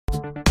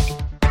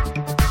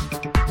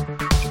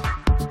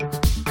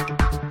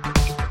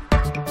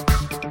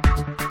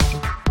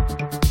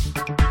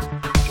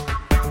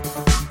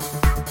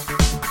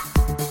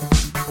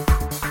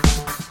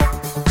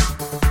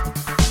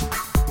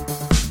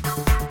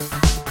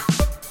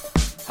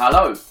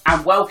Hello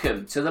and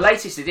welcome to the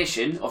latest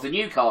edition of the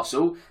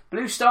Newcastle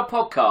Blue Star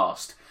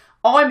podcast.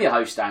 I'm your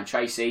host Dan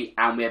Tracy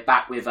and we're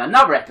back with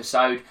another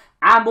episode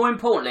and more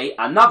importantly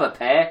another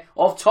pair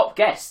of top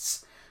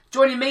guests.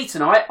 Joining me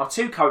tonight are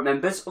two current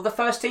members of the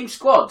first team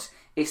squad.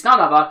 It's none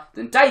other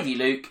than Davey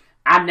Luke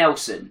and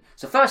Nelson.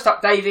 So first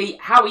up, Davey,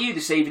 how are you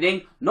this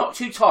evening? Not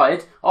too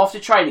tired after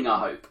training, I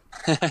hope.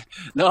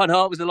 No,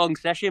 it was a long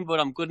session, but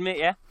I'm good, mate,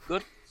 yeah,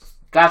 good.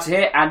 Glad to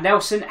hear. And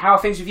Nelson, how are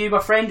things with you, my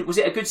friend? Was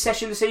it a good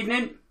session this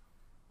evening?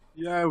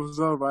 Yeah, it was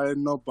alright,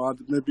 not bad.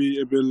 Maybe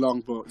a bit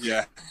long, but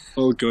yeah,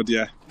 all good,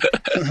 yeah.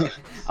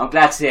 I'm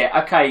glad to hear.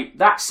 Okay,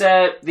 that's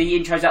the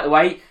intros out of the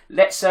way.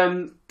 Let's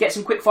get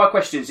some quick fire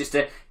questions just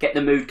to get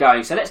the mood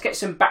going. So let's get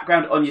some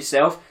background on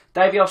yourself.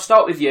 Davey, I'll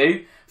start with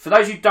you. For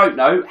those who don't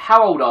know,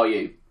 how old are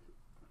you?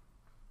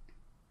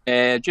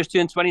 Just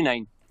turned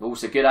 29.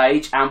 Also good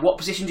age. And what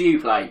position do you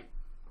play?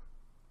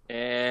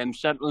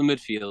 Central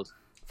midfield.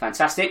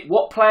 Fantastic.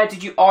 What player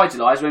did you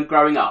idolise when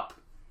growing up?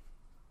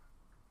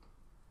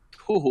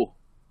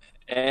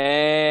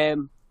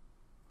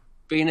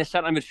 Being a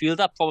central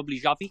midfielder,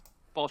 probably Xavi,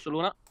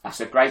 Barcelona.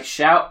 That's a great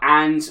shout.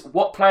 And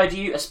what player do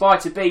you aspire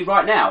to be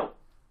right now?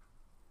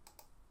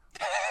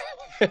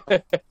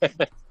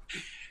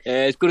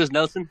 As good as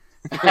Nelson.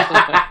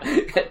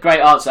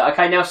 Great answer.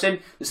 Okay, Nelson,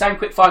 the same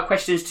quick fire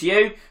questions to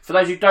you. For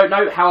those who don't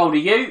know, how old are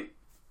you?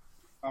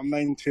 I'm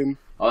 19.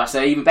 Oh, that's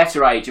an even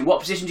better age. And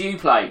what position do you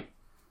play?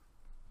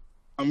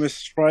 I'm a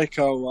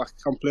striker. I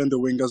can play in the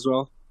wing as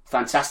well.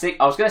 Fantastic.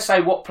 I was going to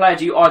say, what player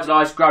do you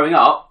idolise growing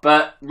up?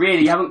 But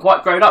really, you haven't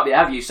quite grown up yet,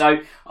 have you?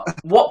 So,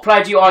 what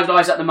player do you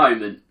idolise at the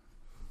moment?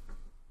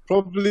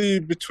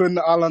 Probably between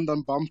Haaland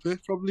and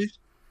Mbappe, probably.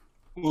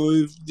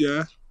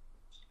 Yeah.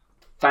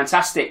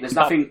 Fantastic. There's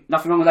nothing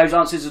wrong with those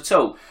answers at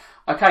all.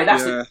 Okay,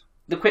 that's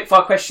the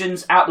quickfire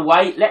questions out the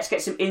way. Let's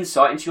get some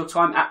insight into your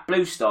time at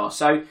Blue Star.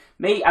 So,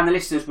 me and the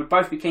listeners would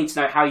both be keen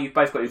to know how you've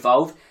both got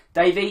involved.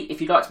 Davey,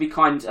 if you'd like to be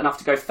kind enough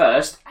to go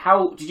first,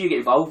 how did you get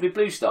involved with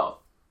Blue Star?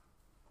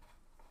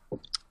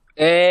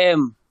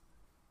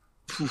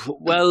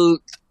 Well,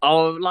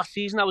 last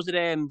season I was at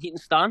Heaton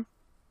Stan.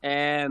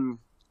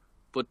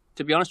 But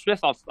to be honest with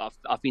you,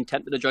 I've been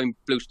tempted to join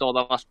Blue Star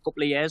the last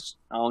couple of years.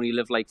 I only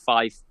live like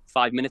five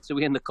minutes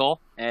away in the car.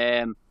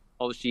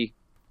 Obviously,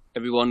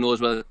 everyone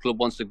knows where the club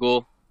wants to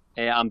go.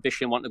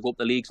 Ambition, wanting to go up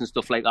the leagues and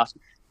stuff like that.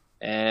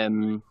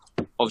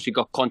 Obviously,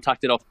 got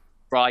contacted off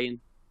Brian,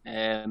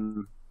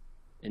 and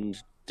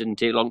didn't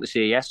take long to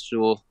say yes.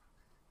 So,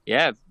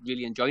 yeah,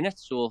 really enjoying it.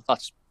 So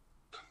that's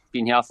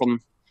been here from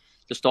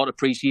the start of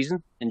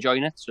pre-season,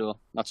 enjoying it. So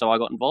that's how I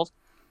got involved.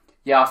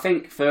 Yeah, I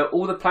think for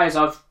all the players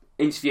I've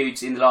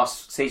interviewed in the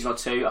last season or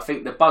two, I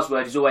think the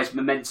buzzword is always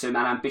momentum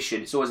and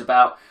ambition. It's always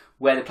about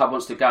where the club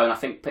wants to go, and I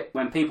think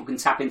when people can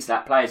tap into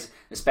that, players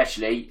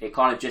especially, it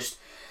kind of just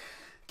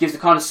gives the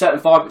kind of certain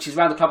vibe which is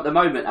around the club at the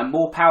moment, and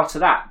more power to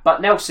that.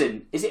 But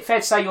Nelson, is it fair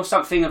to say you're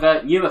something of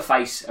a newer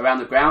face around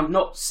the ground?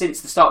 Not since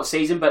the start of the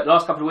season, but the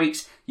last couple of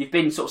weeks you've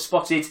been sort of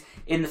spotted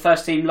in the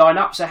first team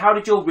lineup. So how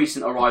did your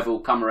recent arrival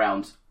come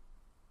around?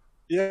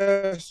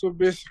 Yeah, so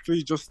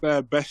basically just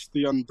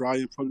Bestie and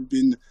Brian probably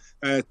been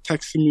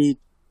texting me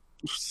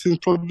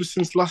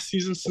since last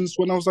season, since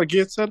when I was at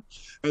Gateshead.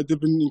 They've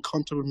been in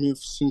contact with me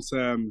since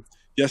when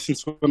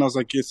I was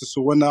at Gateshead.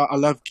 So when I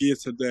left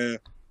Gateshead,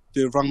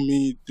 they rang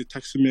me, they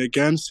texted me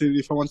again, saying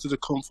if I wanted to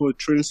come for a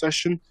training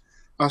session.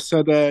 I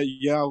said,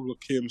 yeah, I will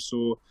come.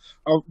 So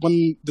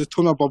when they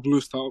told me about Blue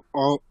Star,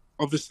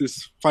 obviously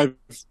it's 5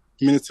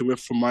 minutes away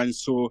from mine,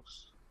 so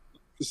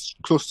it's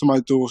close to my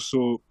door.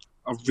 So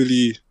I was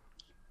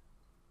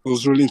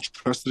really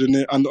interested in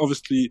it. And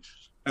obviously,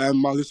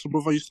 my little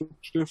brother used to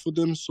play for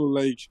them, so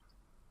I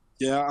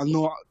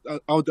know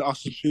how the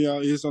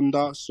atmosphere is and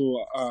that,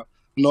 so I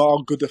know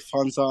how good the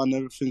fans are and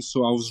everything,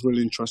 so I was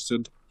really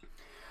interested.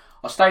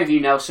 I'll stay with you,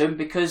 Nelson,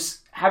 because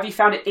have you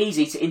found it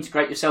easy to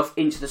integrate yourself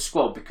into the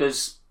squad?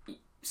 Because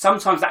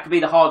sometimes that can be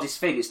the hardest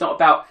thing. It's not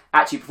about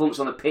actually performance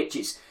on the pitch,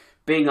 it's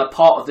being a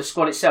part of the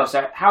squad itself.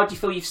 So how do you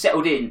feel you've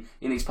settled in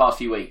these past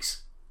few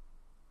weeks?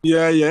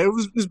 Yeah,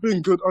 it's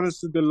been good.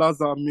 Honestly, the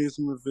lads are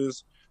amazing with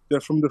this.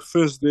 They're from the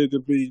first day,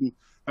 they've been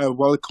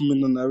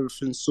welcoming and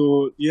everything.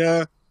 So,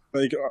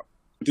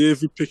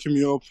 Davey picking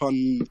me up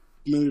and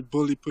maybe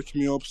Bully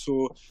picking me up.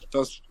 So,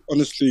 that's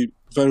honestly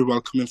very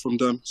welcoming from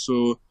them.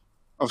 So,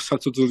 I've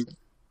settled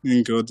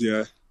in good,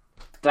 yeah.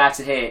 Glad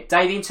to hear.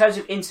 Davey, in terms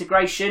of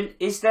integration,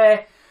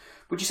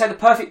 would you say the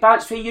perfect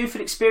balance between youth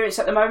and experience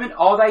at the moment?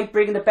 Are they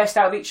bringing the best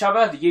out of each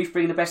other? The youth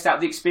bringing the best out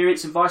of the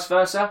experience and vice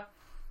versa?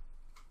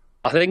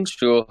 I think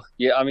so.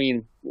 Yeah, I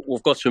mean,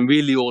 we've got some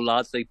really old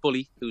lads like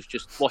Bully, who's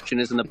just watching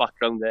us in the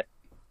background there.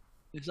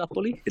 Is that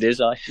Bully? It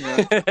is,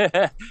 yeah.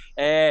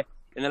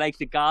 And the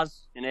likes of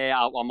Gaz, and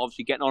I'm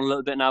obviously getting on a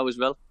little bit now as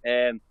well.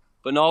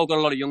 But no, I've got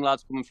a lot of young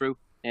lads coming through.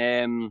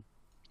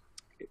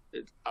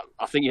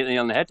 I think you're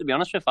on the head, to be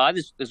honest with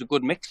you. There's a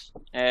good mix.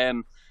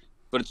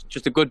 But it's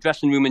just a good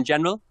dressing room in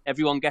general.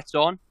 Everyone gets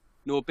on.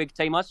 No big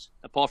timers,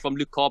 apart from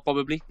Luke Carr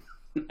probably.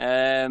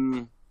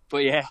 But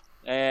yeah,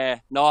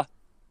 no,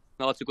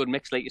 it's a good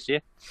mix, like you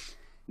say.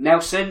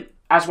 Nelson,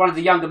 as one of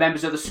the younger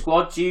members of the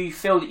squad, do you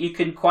feel that you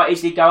can quite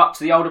easily go up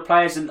to the older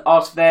players and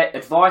ask for their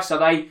advice? Are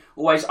they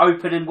always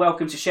open and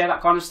welcome to share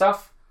that kind of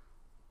stuff?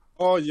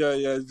 Oh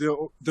yeah.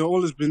 They've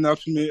always been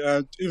helping me,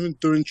 even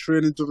during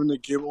training, during the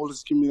game,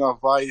 always give me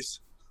advice,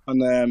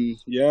 and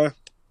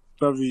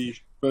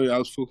very very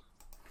helpful.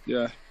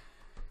 Yeah.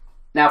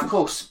 Now, of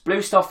course,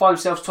 Blue Star find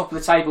themselves top of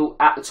the table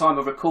at the time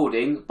of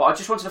recording, but I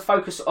just wanted to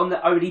focus on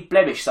the only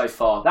blemish so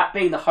far, that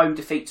being the home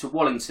defeat to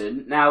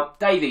Wallington. Now,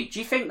 Davey, do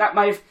you think that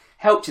may have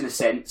helped in a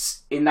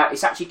sense, in that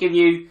it's actually given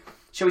you,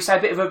 shall we say,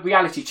 a bit of a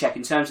reality check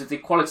in terms of the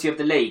quality of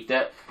the league,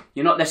 that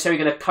you're not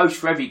necessarily going to coast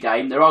for every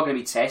game, there are going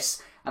to be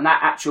tests, and that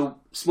actual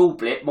small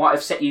blip might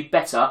have set you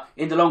better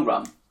in the long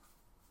run?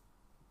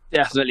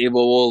 Definitely,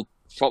 we're all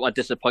proper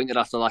disappointed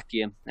after that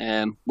game.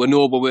 We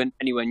know we weren't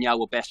anywhere near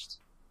our best.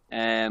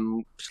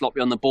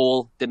 Sloppy on the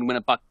ball, didn't win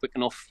it back quick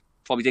enough,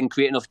 probably didn't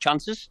create enough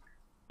chances,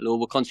 although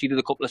we conceded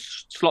a couple of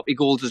sloppy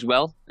goals as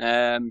well.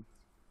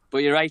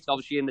 But you're right,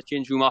 obviously in the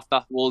change room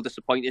after, we're all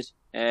disappointed.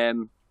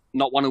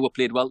 Not one who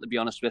played well, to be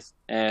honest with.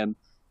 And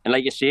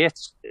like you say,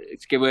 it's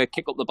give a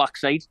kick up the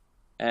backside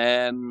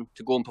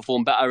to go and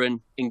perform better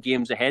in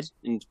games ahead.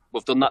 And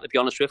we've done that, to be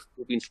honest with.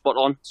 We've been spot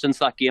on since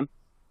that game.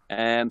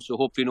 So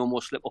hopefully no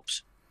more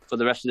slip-ups for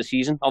the rest of the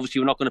season. Obviously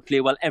we're not going to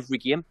play well every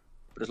game,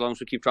 but as long as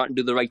we keep trying to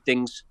do the right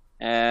things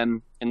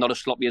and not as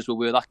sloppy as we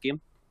were that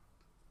game.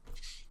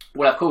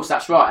 Well, of course,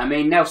 that's right. I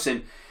mean,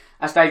 Nelson,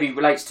 as Davey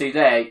relates to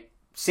there,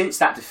 since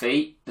that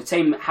defeat, the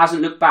team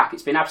hasn't looked back.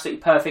 It's been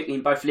absolutely perfect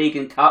in both League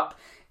and Cup.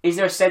 Is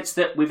there a sense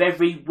that with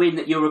every win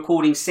that you're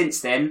recording since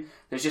then,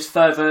 there's just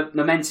further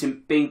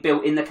momentum being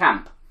built in the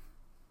camp?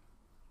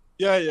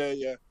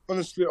 Yeah.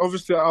 Honestly,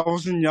 obviously, I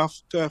wasn't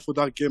there for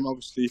that game,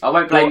 obviously. I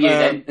won't blame you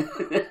then.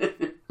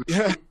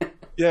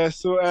 Yeah.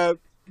 So,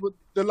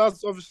 the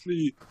lads,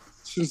 obviously,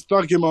 since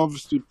that game,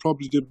 obviously,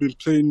 probably they've been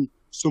playing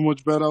so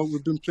much better.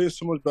 We've been playing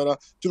so much better,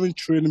 doing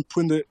training,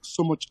 putting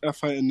so much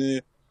effort in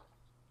there,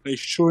 like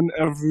showing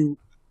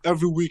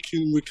every week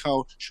in, week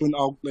out, showing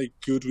how like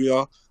good we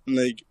are, and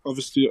like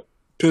obviously,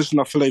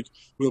 personally, I feel like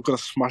we're gonna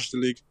smash the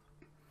league.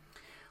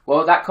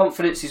 Well, that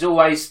confidence is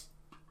always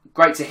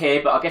great to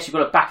hear, but I guess you've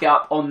got to back it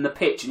up on the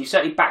pitch, and you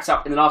certainly backed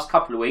up in the last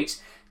couple of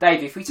weeks.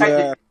 Dave, if we take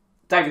the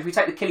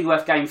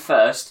Killingworth game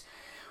first,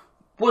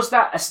 was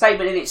that a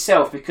statement in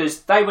itself?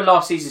 Because they were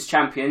last season's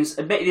champions.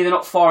 Admittedly, they're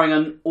not firing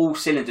on all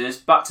cylinders,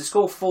 but to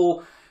score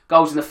 4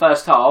 goals in the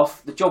first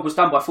half, the job was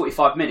done by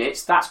 45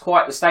 minutes. That's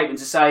quite the statement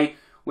to say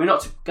we're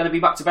not going to be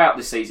mucked about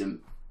this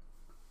season.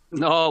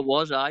 No, it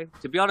was I.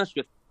 To be honest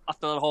with you,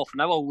 after that half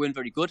an hour, we weren't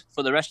very good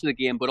for the rest of the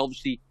game, but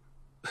obviously,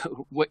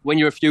 when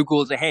you're a few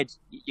goals ahead,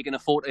 you can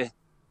afford to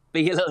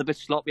be a little bit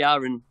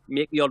sloppier and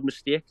make the odd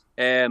mistake.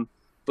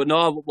 But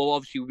no, we're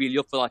obviously really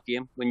up for that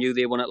game. We knew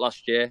they won it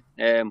last year.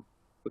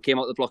 We came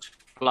out the blocks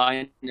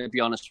flying, to be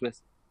honest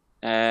with.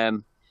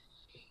 But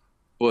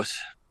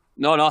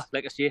no,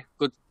 like I say,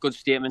 good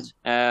statement.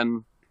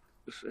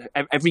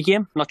 Every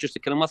game, not just the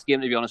Killingworth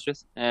game, to be honest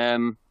with.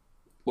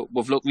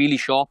 We've looked really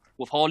sharp.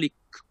 We've hardly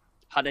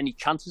had any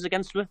chances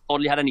against it,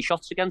 hardly had any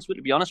shots against it,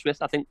 to be honest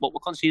with. I think we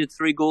conceded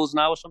 3 goals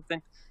now or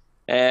something.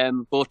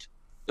 But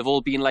they've all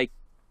been like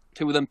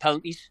 2 of them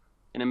penalties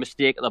and a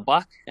mistake at the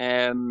back.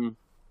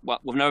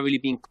 We've never really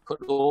been cut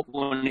open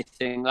or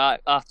anything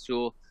like that,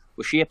 so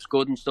our shape's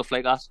good and stuff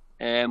like that.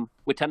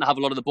 We tend to have a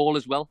lot of the ball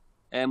as well,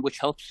 which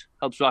helps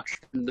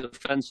reaction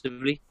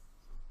defensively,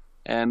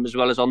 as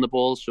well as on the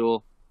ball.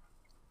 So,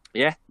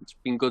 yeah, it's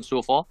been good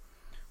so far.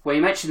 Well,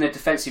 you mentioned the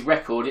defensive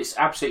record. It's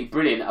absolutely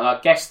brilliant. And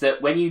I guess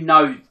that when you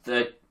know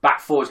the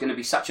back four is going to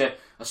be such a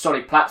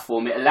solid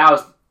platform, it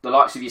allows the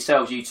likes of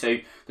yourselves, you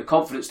two, the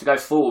confidence to go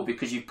forward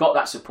because you've got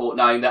that support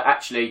knowing that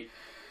actually,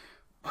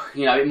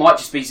 you know, it might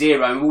just be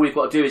 0 and all we've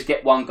got to do is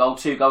get 1 goal,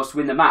 2 goals to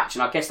win the match.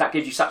 And I guess that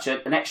gives you such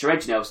an extra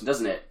edge, Nelson,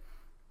 doesn't it?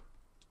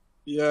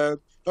 Yeah,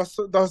 that's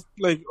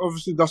like,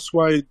 obviously that's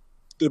why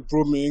they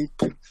brought me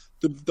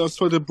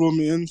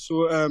in.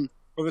 So,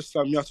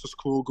 obviously I'm here to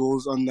score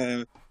goals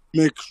and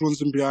make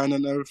runs in behind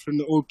and everything,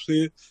 the all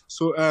play.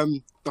 So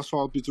that's what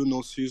I'll be doing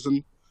all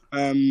season.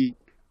 We've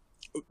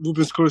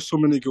been scoring so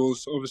many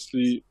goals.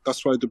 Obviously,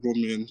 that's why they brought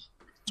me in,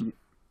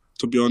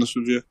 to be honest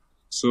with you.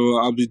 So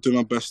I'll be doing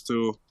my best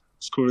to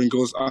scoring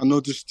goals. I know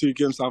these 2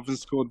 games I haven't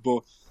scored,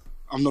 but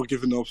I'm not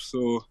giving up.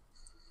 So,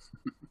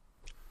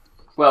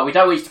 well, we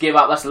don't want you to give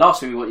up. That's the last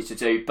thing we want you to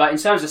do. But in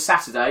terms of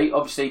Saturday,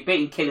 obviously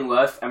beating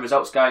Killingworth and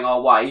results going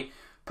our way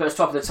put us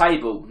top of the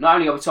table. Not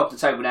only are we top of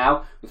the table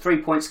now, we're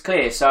 3 points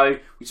clear. So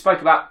we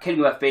spoke about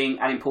Killingworth being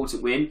an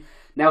important win.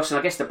 Nelson,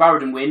 I guess the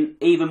Burradon win,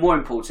 even more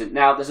important.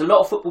 Now, there's a lot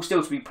of football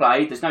still to be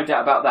played. There's no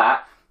doubt about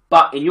that.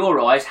 But in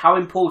your eyes, how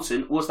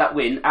important was that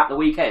win at the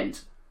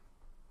weekend?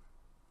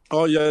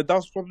 Oh, yeah,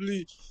 that's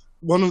probably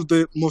one of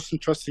the most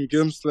interesting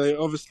games. Like,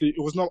 obviously,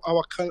 it was not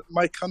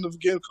my kind of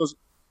game because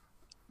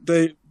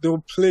they were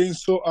playing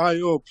so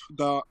high up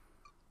that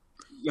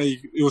like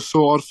it was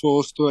so hard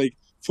for us to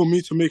for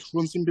me to make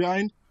runs in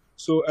behind.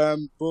 So,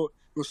 but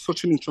it was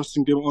such an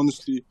interesting game,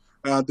 honestly.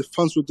 The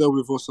fans were there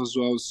with us as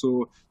well,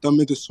 so that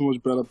made it so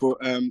much better. But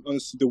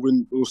honestly, the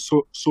win was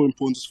so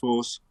important for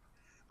us.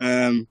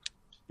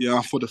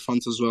 yeah, for the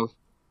fans as well.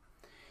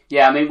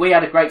 Yeah, I mean, we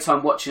had a great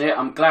time watching it.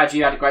 I'm glad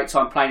you had a great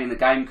time playing in the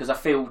game, because I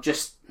feel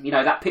just,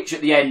 that picture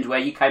at the end where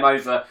you came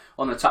over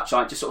on the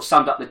touchline just sort of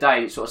summed up the day,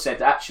 and it sort of said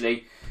that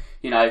actually,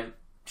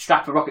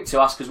 strap a rocket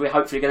to us, because we're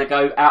hopefully going to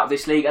go out of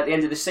this league at the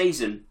end of the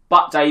season.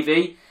 But,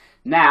 Davey,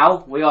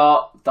 now we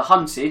are the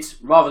hunted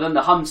rather than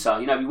the hunter.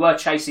 We were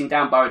chasing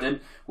down Burradon.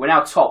 We're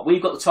now top.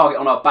 We've got the target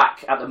on our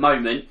back at the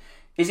moment.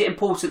 Is it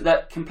important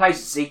that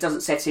complacency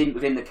doesn't set in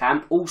within the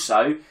camp?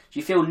 Also, do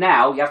you feel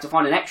now you have to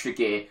find an extra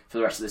gear for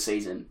the rest of the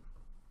season?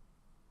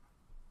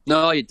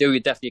 No, you do. You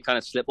definitely kind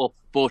of slip up.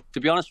 But to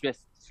be honest with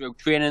you, through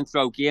training,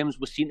 through games,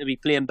 we seem to be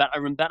playing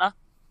better and better.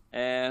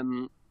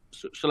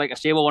 So like I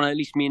say, we want to at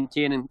least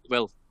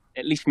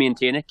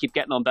maintain it, keep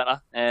getting on better.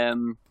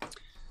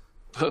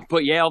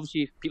 But yeah,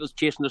 obviously, people's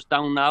chasing us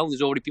down now.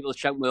 There's already people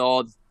shouting,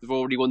 they've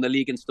already won the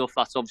league and stuff.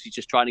 That's obviously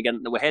just trying to get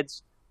into our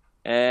heads.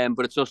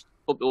 But it's just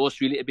up to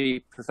us really to be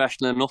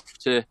professional enough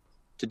to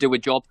do a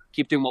job,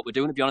 keep doing what we're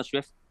doing, to be honest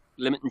with,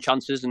 limiting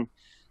chances and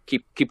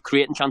keep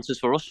creating chances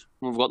for us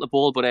when we've got the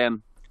ball. But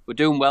we're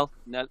doing well.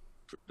 The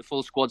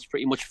full squad's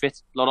pretty much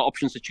fit. A lot of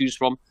options to choose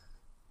from.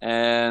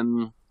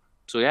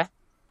 So yeah,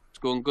 it's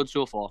going good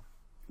so far.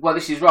 Well,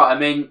 this is right. I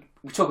mean,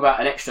 we talk about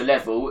an extra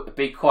level. It'd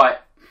be quite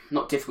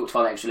not difficult to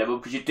find an extra level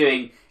because you're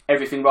doing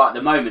everything right at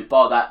the moment,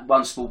 bar that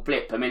one small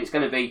blip. I mean, it's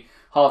going to be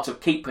hard to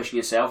keep pushing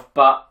yourself,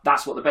 but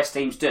that's what the best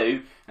teams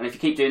do. And if you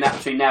keep doing that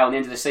between now and the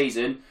end of the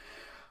season,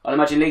 I'd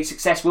imagine league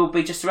success will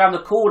be just around the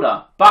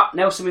corner. But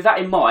Nelson, with that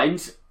in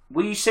mind,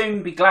 will you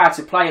soon be glad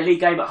to play a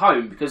league game at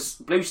home? Because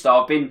Blue Star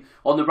have been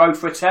on the road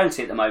for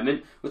eternity at the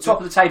moment. We're top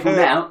of the table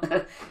now.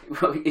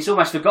 It's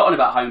almost forgotten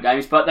about home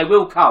games, but they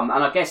will come.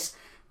 And I guess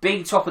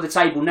being top of the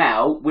table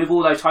now, with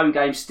all those home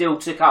games still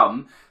to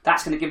come,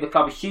 that's going to give the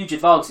club a huge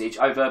advantage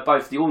over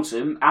both the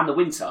autumn and the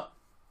winter.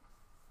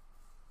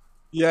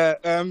 Yeah,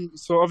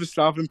 so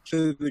obviously I haven't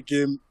played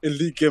a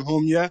league game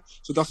home yet,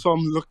 so that's what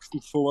I'm looking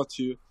forward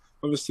to.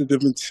 Obviously they've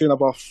been saying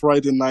about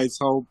Friday nights,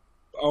 how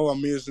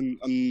amazing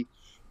and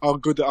how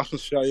good the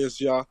atmosphere is,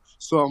 yeah.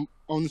 So I'm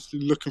honestly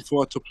looking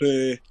forward to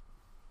play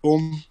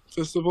home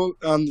festival,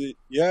 and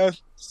yeah,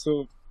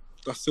 so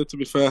that's it. To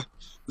be fair,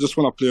 I just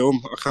want to play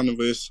home. I can't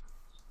wait.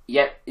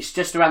 Yep, it's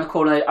just around the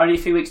corner. Only a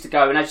few weeks to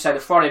go, and as you say,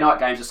 the Friday night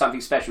games are something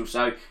special,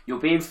 so you'll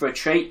be in for a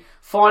treat.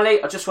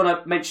 Finally, I just want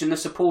to mention the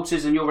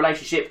supporters and your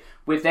relationship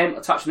with them. I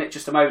touched on it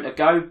just a moment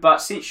ago, but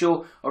since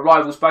your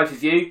arrivals, both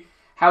of you,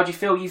 how do you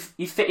feel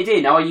you've fitted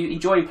in? Are you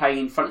enjoying playing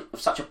in front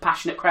of such a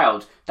passionate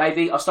crowd?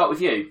 Davey, I'll start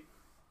with you.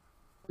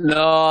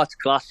 No, it's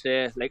class.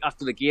 Like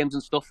after the games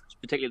and stuff,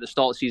 particularly at the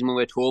start of the season when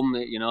we're at home,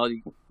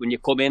 when you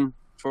come in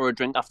for a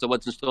drink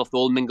afterwards and stuff, they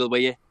all mingle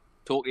with you,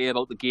 talk to you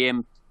about the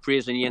game,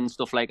 praising you and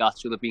stuff like that.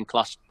 So they've been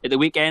class. At the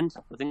weekend,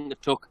 I think they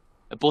took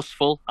a bus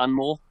full and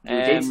more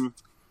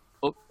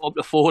up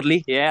to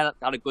Fordley. Yeah,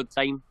 had a good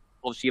time.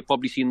 Obviously, you've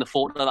probably seen the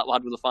photo that we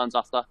had with the fans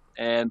after.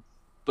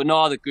 But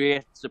no, they're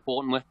great,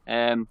 supporting me.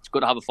 It's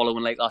good to have a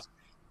following like that.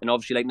 And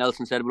obviously, like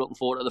Nelson said, we're looking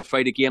forward to the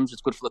Friday games.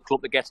 It's good for the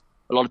club to get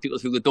a lot of people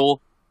through the door,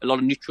 a lot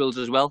of neutrals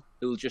as well,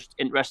 who are just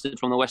interested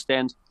from the West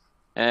End.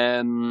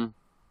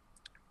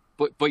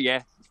 But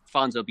yeah,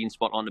 fans have been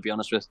spot on, to be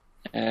honest with.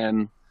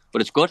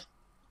 But it's good.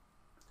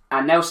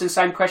 And Nelson,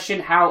 same question.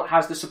 How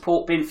has the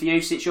support been for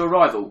you since your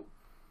arrival?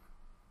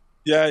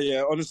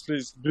 Yeah. Honestly,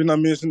 it's been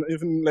amazing.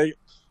 Even like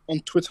on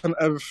Twitter and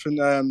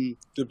everything,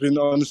 they've been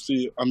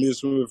honestly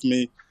amazing with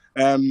me.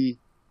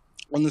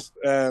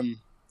 Honestly,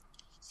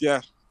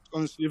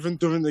 even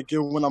during the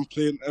game when I'm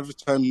playing, every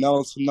time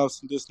Nelson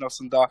this,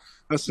 Nelson that,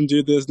 Nelson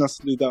do this,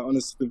 Nelson do that.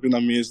 Honestly, they've been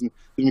amazing.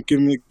 They've been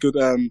giving me good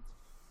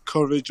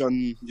courage,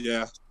 and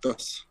yeah,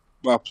 that's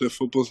why I play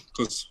football,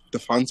 because the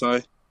fans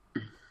are.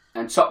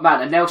 And top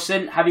man, and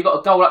Nelson, have you got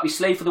a goal up your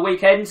sleeve for the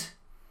weekend?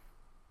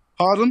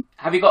 Pardon?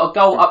 Have you got a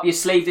goal up your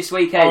sleeve this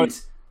weekend?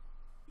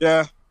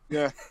 Yeah.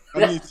 I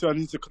need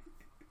to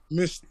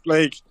miss,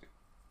 like,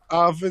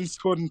 I haven't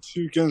scored in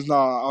 2 games now.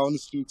 I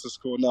honestly need to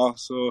score now.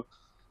 So,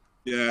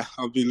 yeah,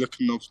 I'll be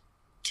looking up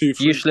 2-3.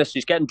 Useless.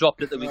 He's getting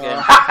dropped at the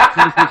weekend.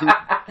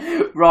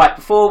 Right,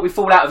 before we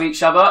fall out of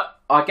each other,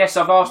 I guess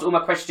I've asked all my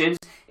questions.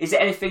 Is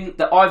there anything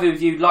that either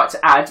of you would like to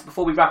add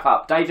before we wrap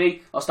up?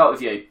 Davey, I'll start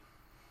with you.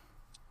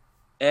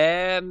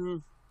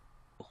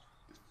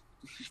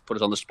 Put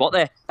us on the spot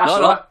there. That's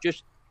right.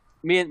 Just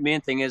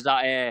main thing is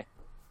that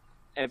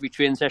every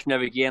training session,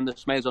 every game, the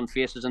smiles on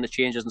faces and the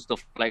changes and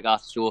stuff like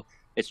that. So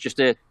it's just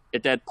a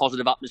dead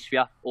positive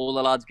atmosphere. All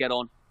the lads get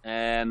on.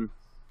 We're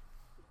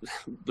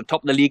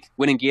top of the league,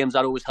 winning games,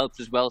 that always helps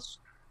as well.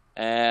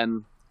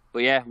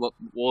 But yeah, we're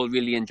all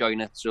really enjoying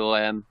it. So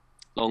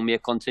long may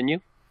it continue.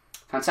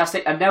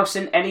 Fantastic. And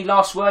Nelson, any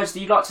last words that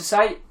you'd like to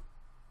say?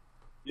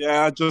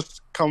 Yeah, I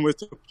just can't wait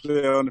to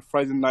play on a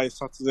Friday night,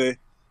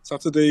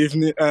 Saturday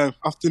evening,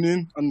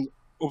 afternoon, and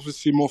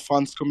obviously more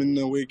fans coming in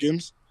the away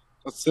games.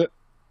 That's it.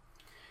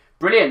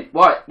 Brilliant.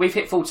 Right, we've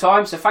hit full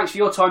time, so thanks for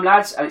your time,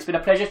 lads, and it's been a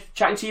pleasure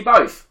chatting to you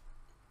both.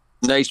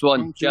 Nice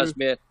one. Cheers,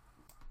 mate.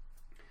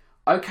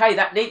 Okay,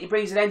 that neatly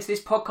brings an end to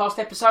this podcast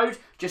episode.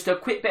 Just a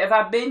quick bit of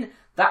admin.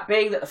 That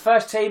being that the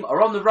first team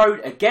are on the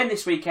road again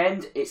this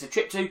weekend. It's a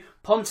trip to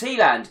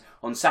Ponteland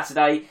on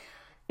Saturday.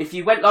 If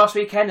you went last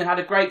weekend and had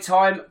a great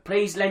time,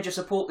 please lend your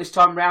support this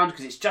time round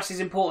because it's just as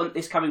important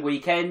this coming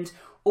weekend.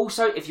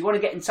 Also, if you want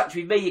to get in touch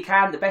with me, you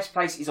can. The best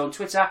place is on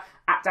Twitter,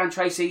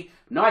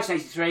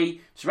 @DanTracy1983.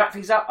 To wrap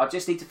things up, I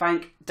just need to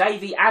thank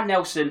Davey and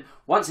Nelson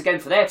once again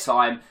for their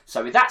time.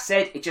 So with that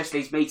said, it just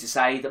leaves me to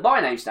say that my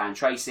name's Dan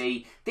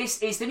Tracy.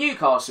 This is the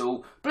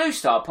Newcastle Blue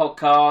Star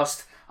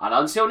Podcast. And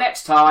until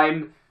next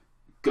time,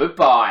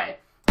 goodbye.